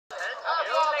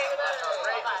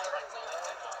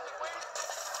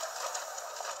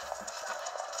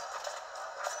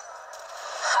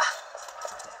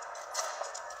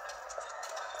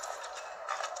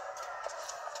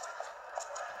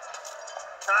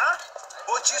Huh?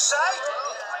 What'd you say?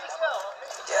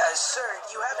 Sir,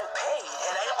 you haven't paid,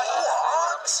 and I...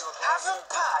 What? Haven't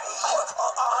paid?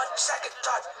 On second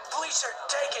thought, please, sir,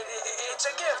 take it. It's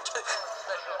a gift.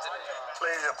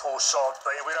 Leave the poor sod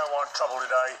be. We don't want trouble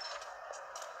today.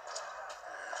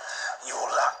 Your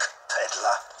luck,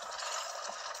 peddler.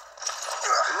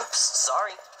 Oops,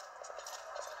 sorry.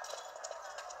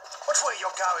 Which way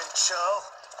you're going, Churl?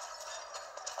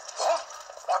 What?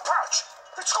 My pouch!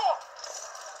 It's gone!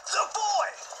 The boy!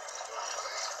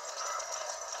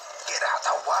 Get out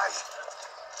the way.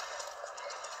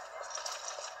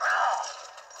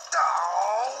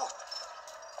 Oh!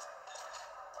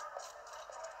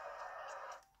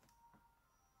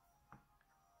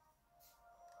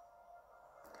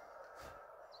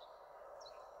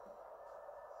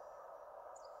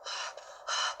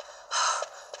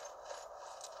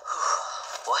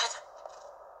 What?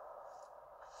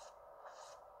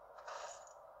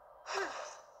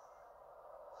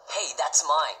 Hey, that's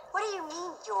mine. What do you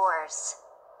mean, yours?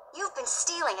 You've been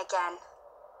stealing again.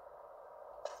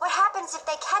 What happens if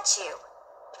they catch you?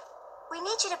 We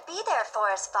need you to be there for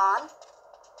us, Vaughn.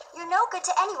 You're no good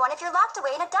to anyone if you're locked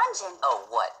away in a dungeon. Oh,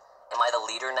 what? Am I the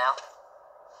leader now?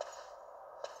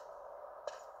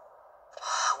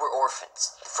 We're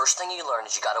orphans. The first thing you learn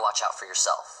is you gotta watch out for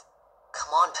yourself.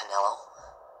 Come on, Penello.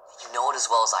 You know it as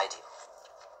well as I do.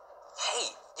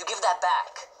 Hey, you give that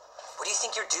back. What do you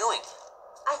think you're doing?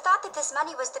 I thought that this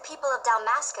money was the people of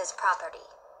Dalmasca's property.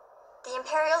 The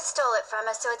Imperials stole it from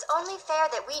us, so it's only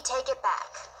fair that we take it back.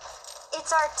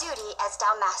 It's our duty as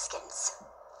Dalmascans.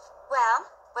 Well,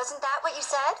 wasn't that what you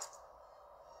said?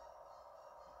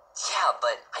 Yeah,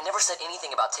 but I never said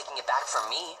anything about taking it back from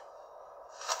me.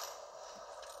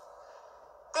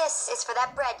 This is for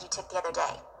that bread you took the other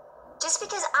day. Just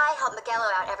because I help Miguelo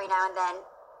out every now and then,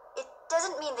 it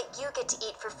doesn't mean that you get to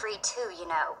eat for free too, you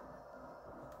know.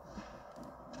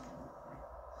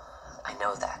 I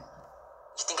know that.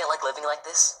 You think I like living like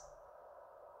this?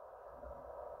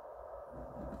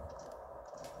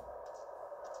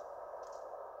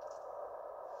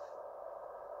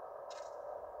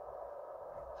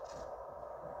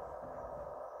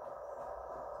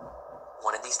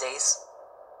 One of these days,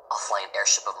 I'll fly an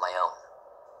airship of my own.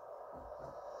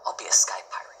 I'll be a sky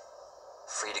pirate,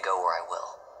 free to go where I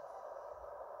will.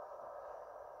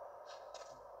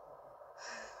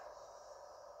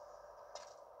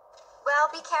 Well,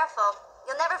 be careful.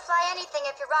 You'll never fly anything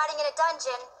if you're rotting in a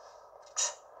dungeon.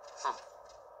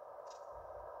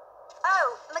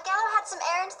 Oh, Miguelo had some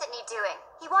errands that need doing.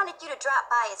 He wanted you to drop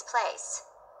by his place.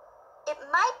 It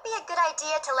might be a good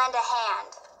idea to lend a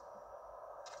hand.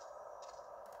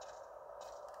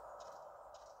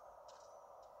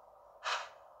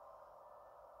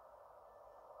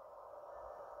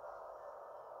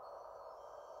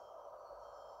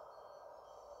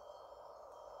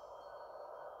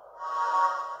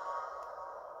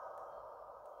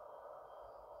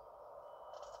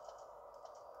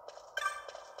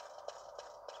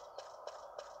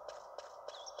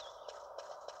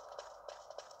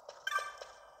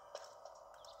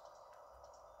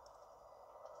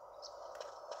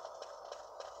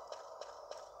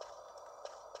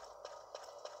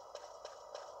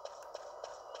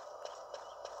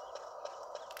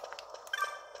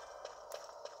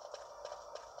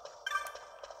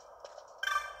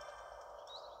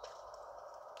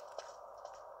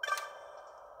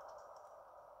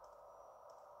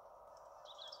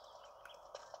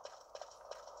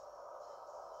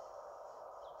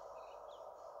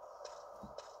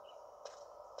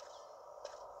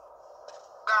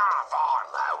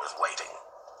 Vaughn, I was waiting.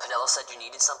 Penello said you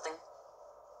needed something?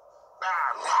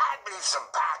 Had me some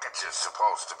packages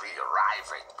supposed to be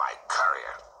arriving by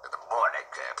courier in the morning.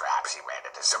 Perhaps he ran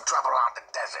into some trouble on the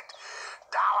desert.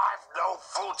 Now I've no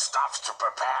foodstuffs to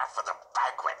prepare for the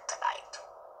banquet tonight.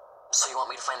 So you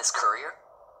want me to find this courier?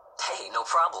 Hey, no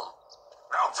problem.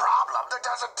 No problem. The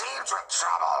desert teem's with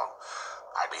trouble.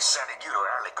 I'd be sending you to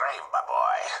early grave, my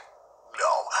boy.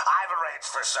 No, I've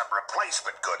arranged for some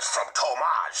replacement goods from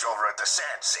Tomage over at the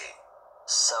Sandsea.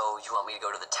 So you want me to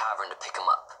go to the tavern to pick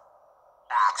him up?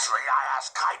 Actually, I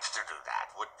asked Kites to do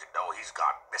that. Wouldn't you know he's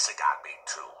gone missing on me,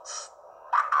 too?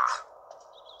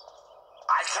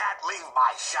 I can't leave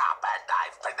my shop, and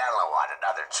I've Penello on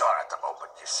another chore at the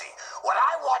moment, you see. What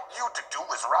I want you to do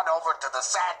is run over to the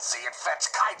Sandsea and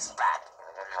fetch Kites back.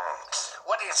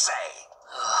 What do you say?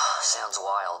 Sounds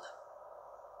wild.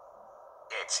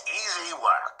 It's easy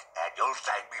work. and you'll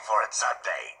thank me for it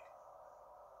someday.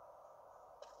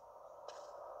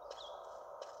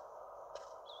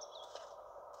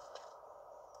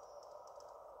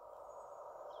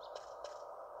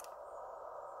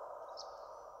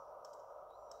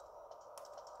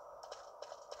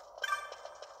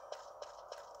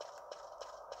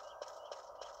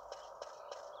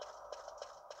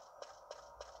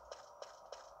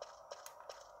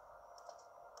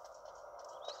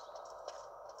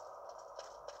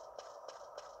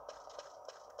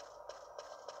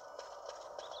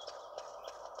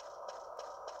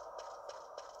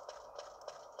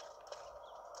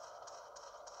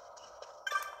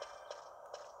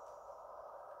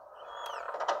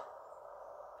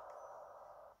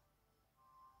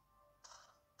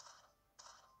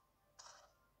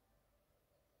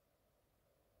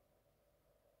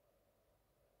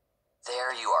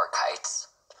 There you are, Kites.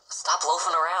 Stop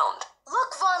loafing around.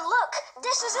 Look, Vaughn, look!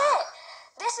 This is it!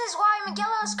 This is why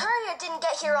Miguelo's courier didn't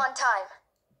get here on time.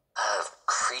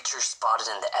 Creature spotted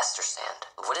in the ester sand.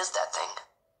 What is that thing?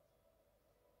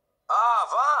 Ah,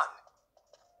 Vaughn.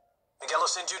 Miguelo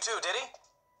sent you too, did he?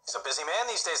 He's a busy man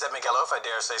these days, that Miguelo, if I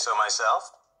dare say so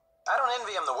myself. I don't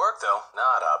envy him the work, though.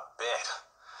 Not a bit.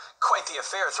 Quite the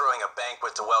affair throwing a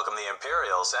banquet to welcome the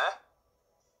Imperials, eh?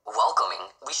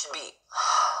 Welcoming? We should be...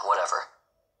 Whatever.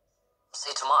 Say,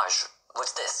 Tomaj,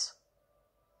 what's this?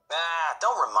 Ah,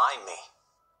 don't remind me.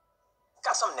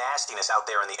 Got some nastiness out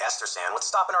there in the ester sand. What's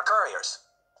stopping our couriers?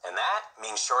 And that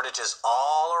means shortages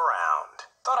all around.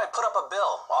 Thought I'd put up a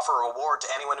bill, offer a reward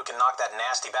to anyone who can knock that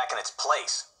nasty back in its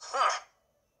place.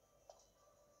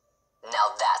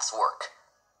 Now that's work.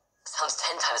 Sounds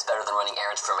 10 times better than running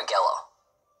errands for Miguelo.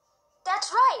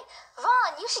 That's right.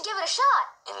 Vaughn, you should give it a shot.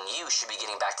 And you should be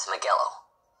getting back to Miguelo.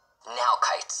 Now,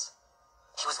 Kites.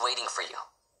 He was waiting for you.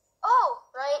 Oh,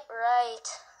 right.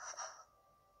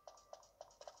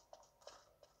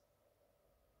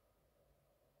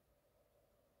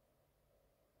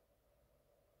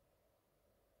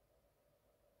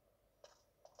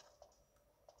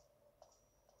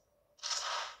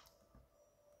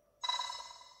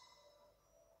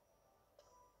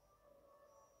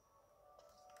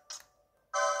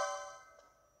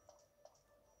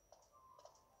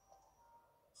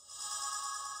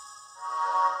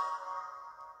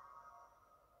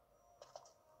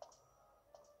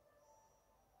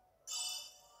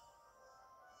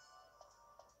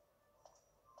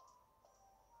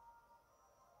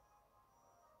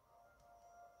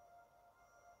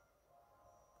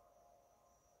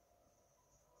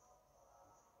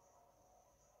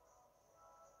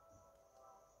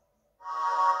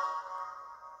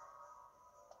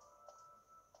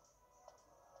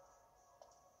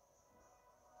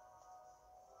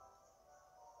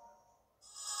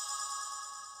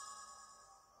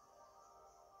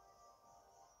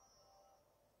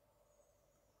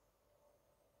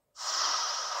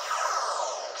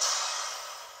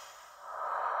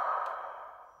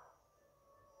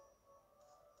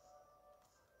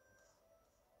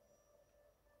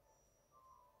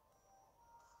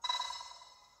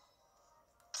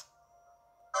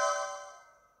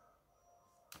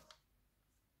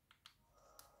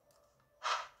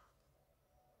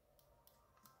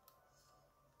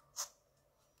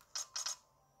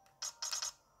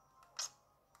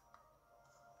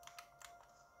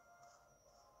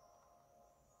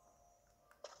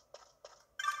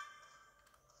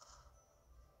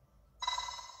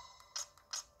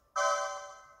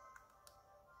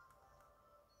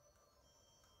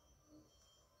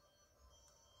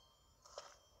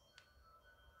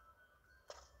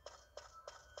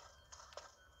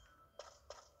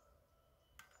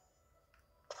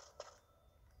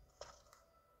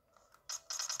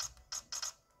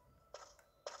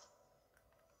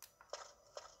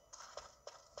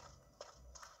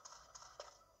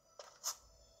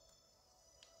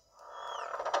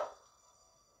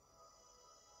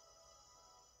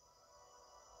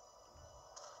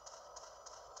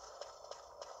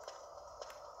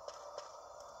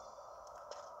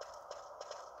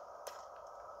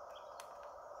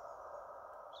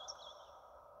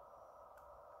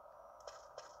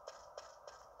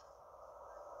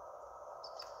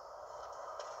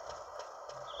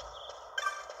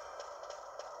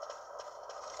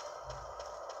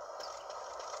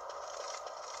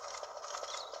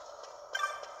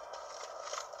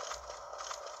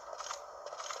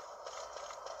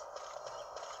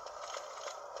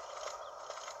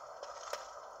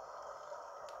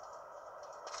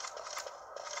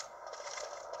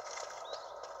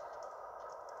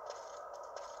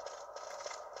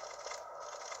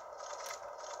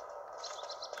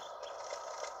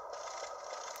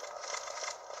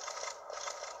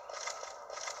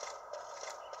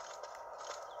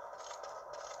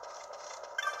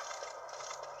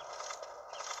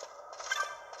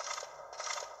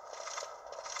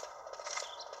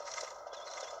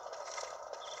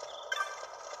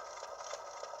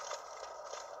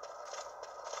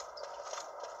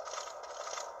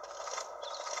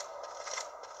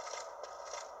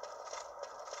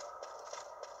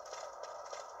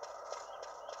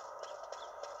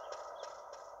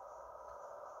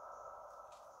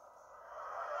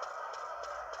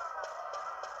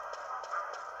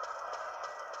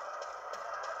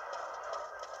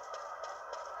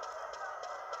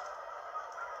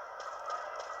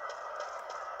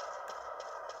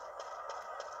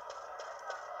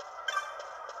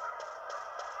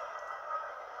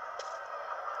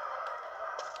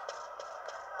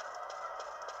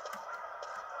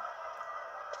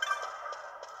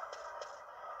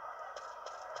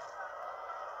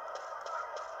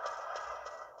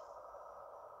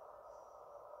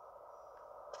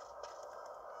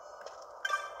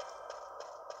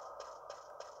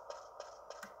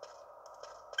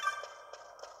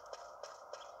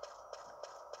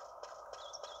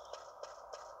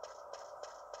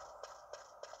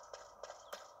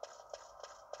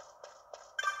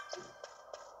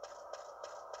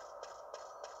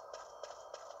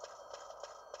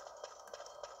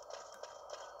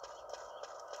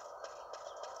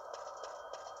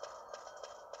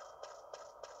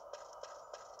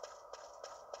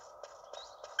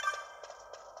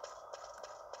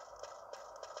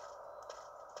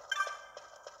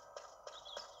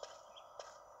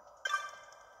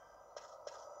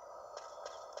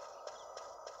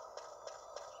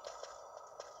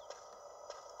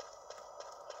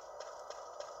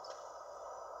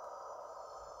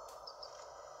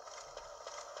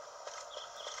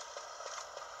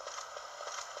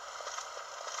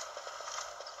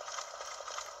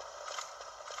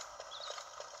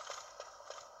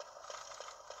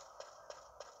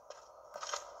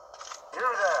 You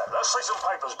there, let's see some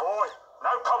papers, boy.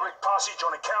 No public passage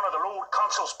on account of the Lord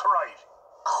Consul's parade.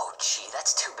 Oh, gee,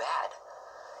 that's too bad.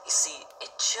 You see, it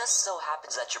just so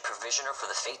happens that your provisioner for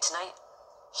the fete tonight,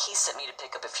 he sent me to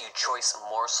pick up a few choice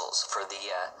morsels for the,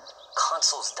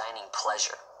 consul's dining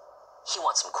pleasure. He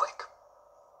wants them quick.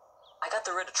 I got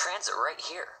the writ of transit right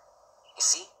here. You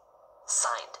see?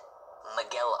 Signed,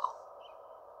 Magello.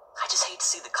 I just hate to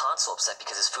see the consul upset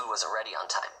because his food wasn't ready on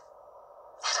time.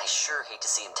 And I sure hate to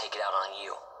see him take it out on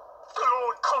you. The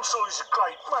Lord Consul is a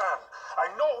great man,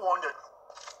 and not one to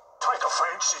take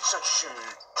offence in such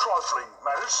trifling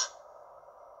matters.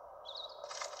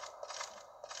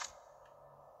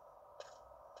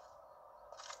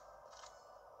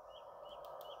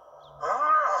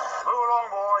 Move along,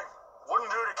 boy.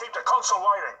 Wouldn't do to keep the Consul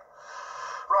waiting.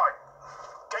 Right,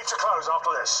 gates are closed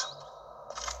after this.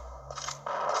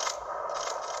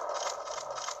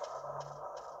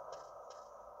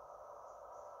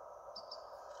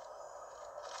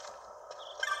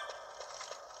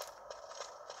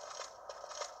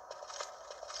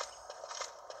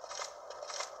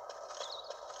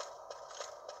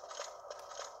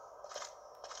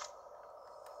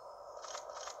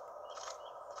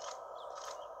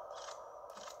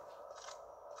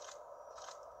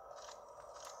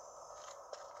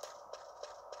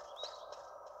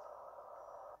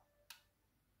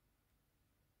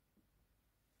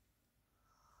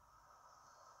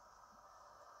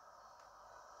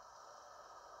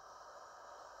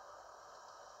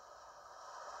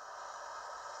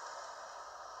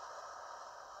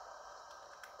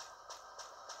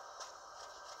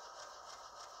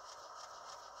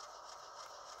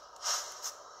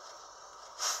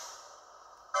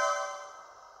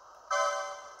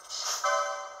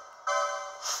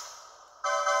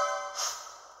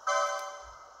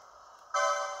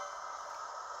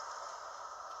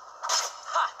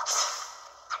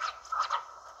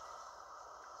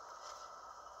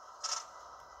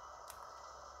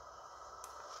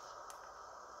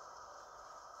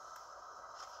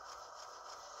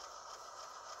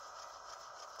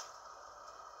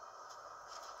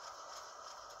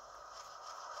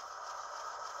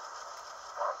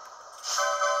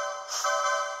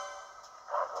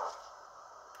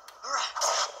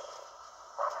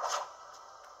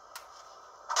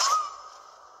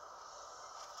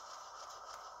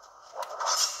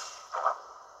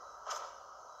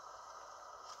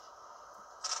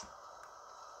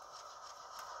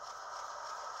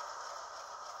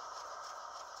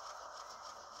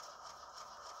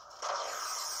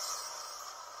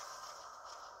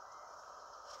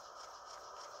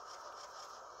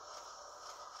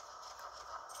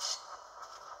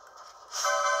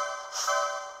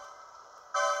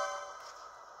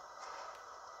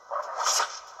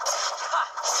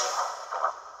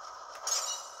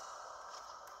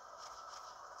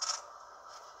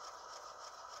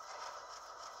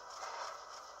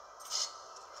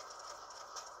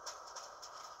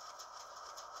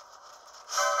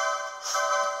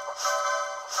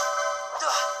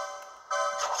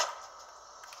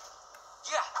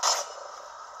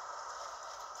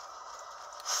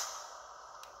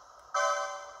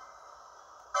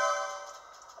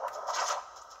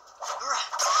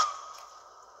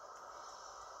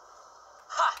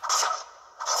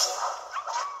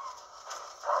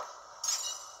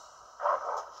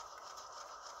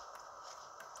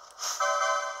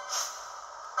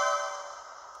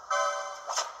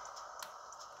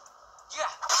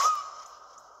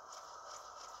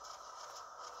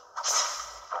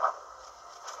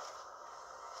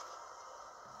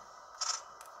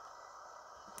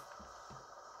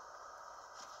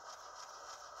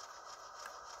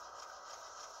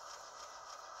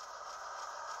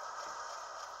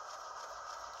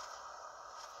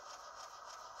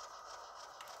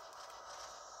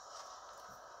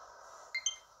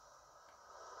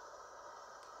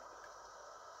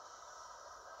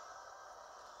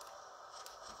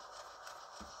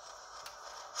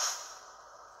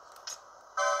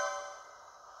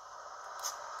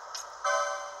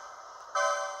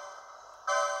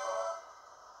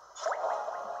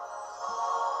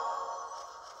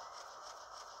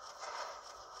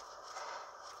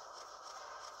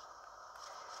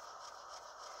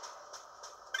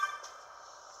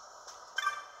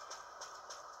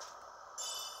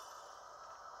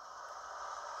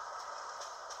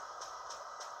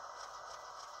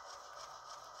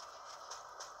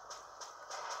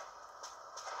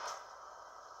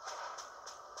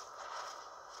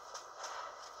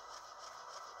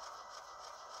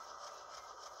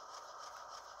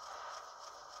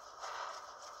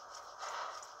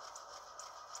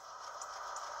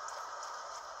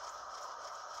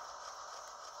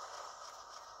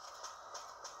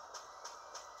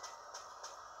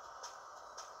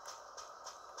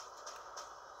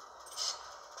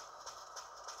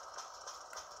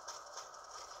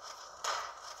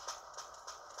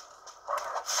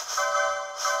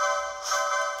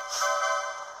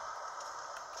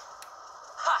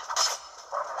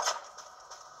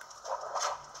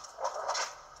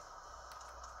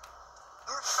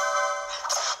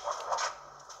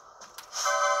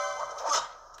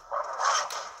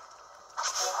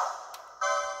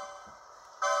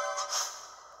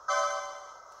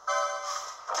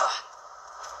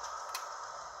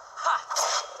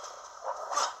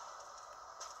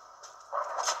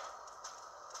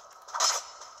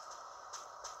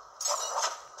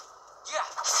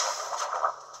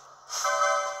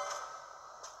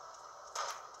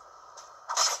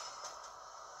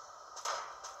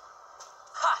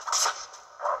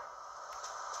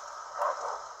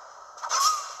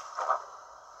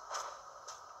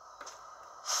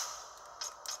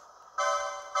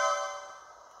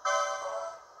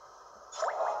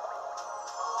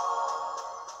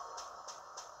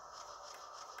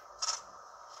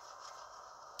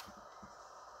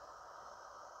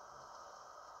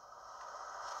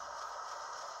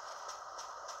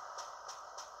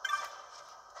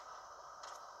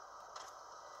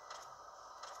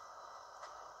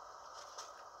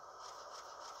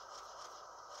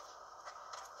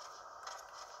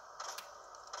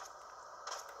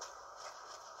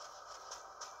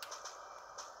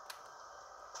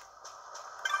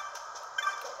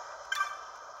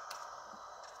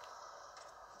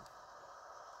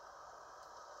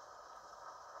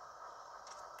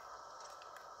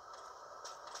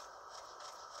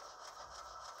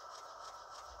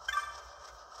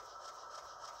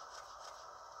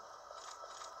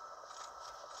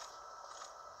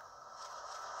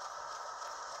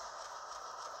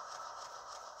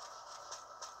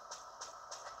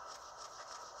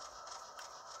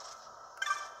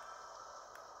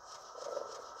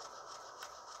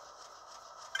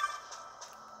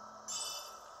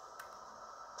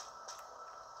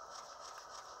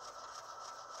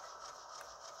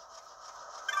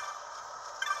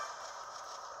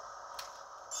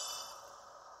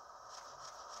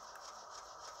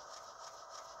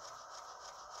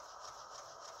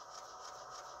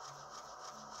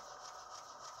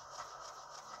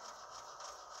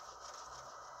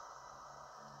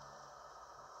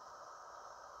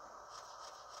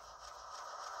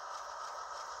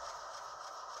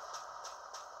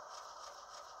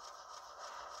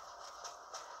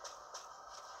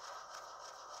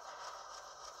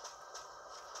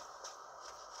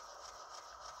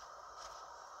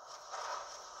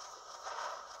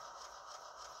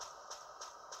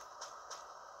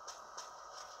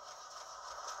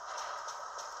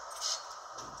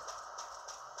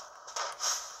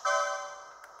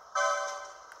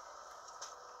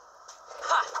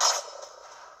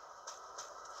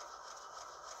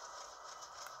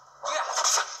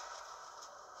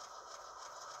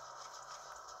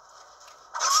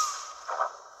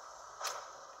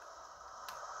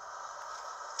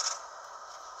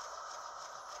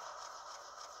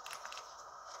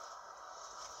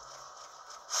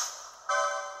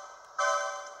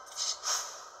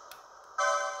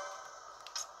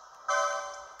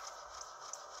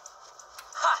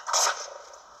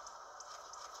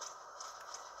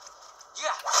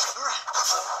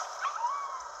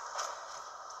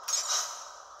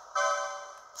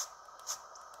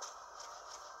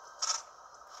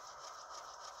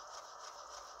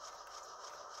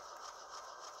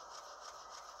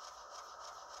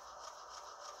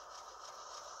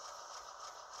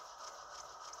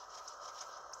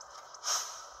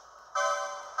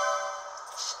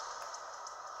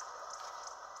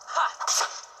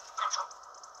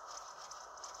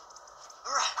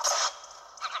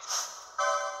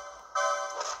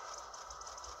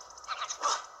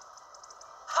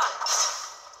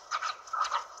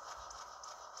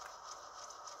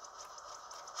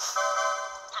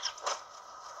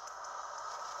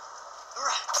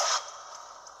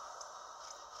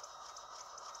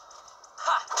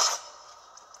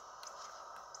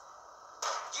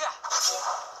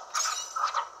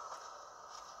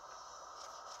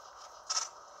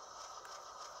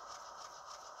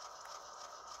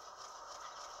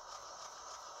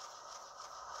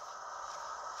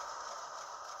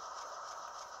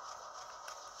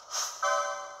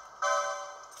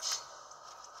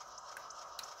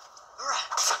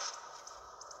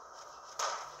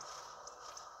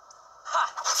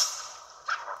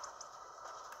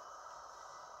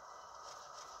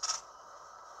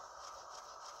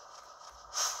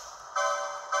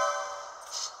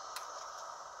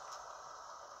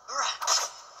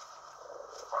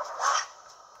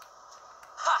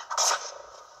 Ha!